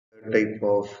type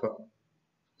of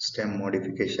stem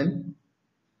modification,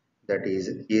 that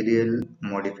is aerial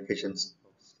modifications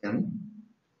of stem.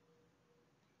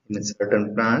 In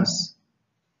certain plants,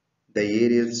 the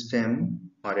aerial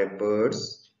stem or a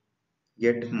birds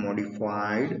get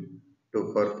modified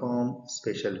to perform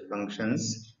special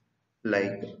functions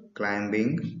like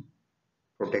climbing,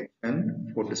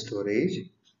 protection, food storage,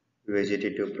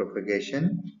 vegetative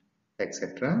propagation,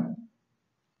 etc.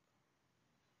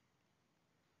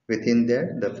 Within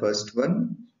that, the first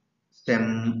one,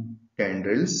 stem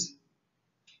tendrils.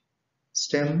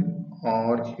 Stem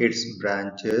or its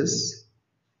branches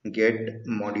get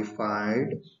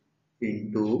modified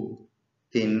into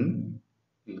thin,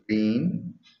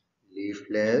 green,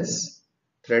 leafless,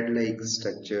 thread-like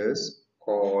structures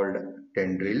called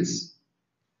tendrils,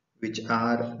 which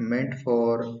are meant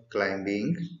for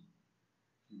climbing.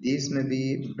 These may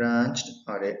be branched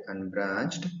or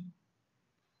unbranched.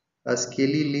 A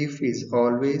scaly leaf is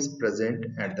always present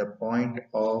at the point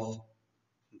of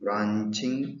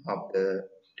branching of the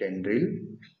tendril.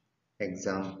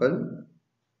 Example,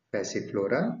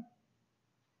 passiflora.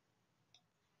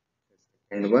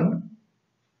 And one,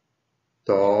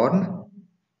 thorn.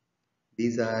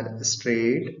 These are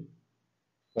straight,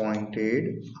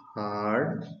 pointed,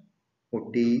 hard,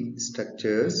 woody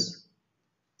structures.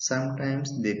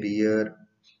 Sometimes they bear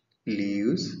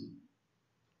leaves,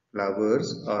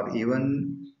 flowers, or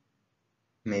even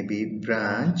maybe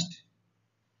branched.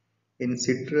 In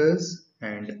citrus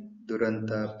and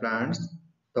Duranta plants,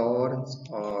 thorns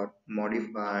are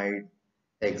modified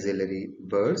axillary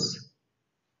burrs.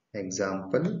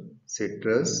 Example,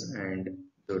 citrus and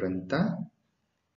Duranta.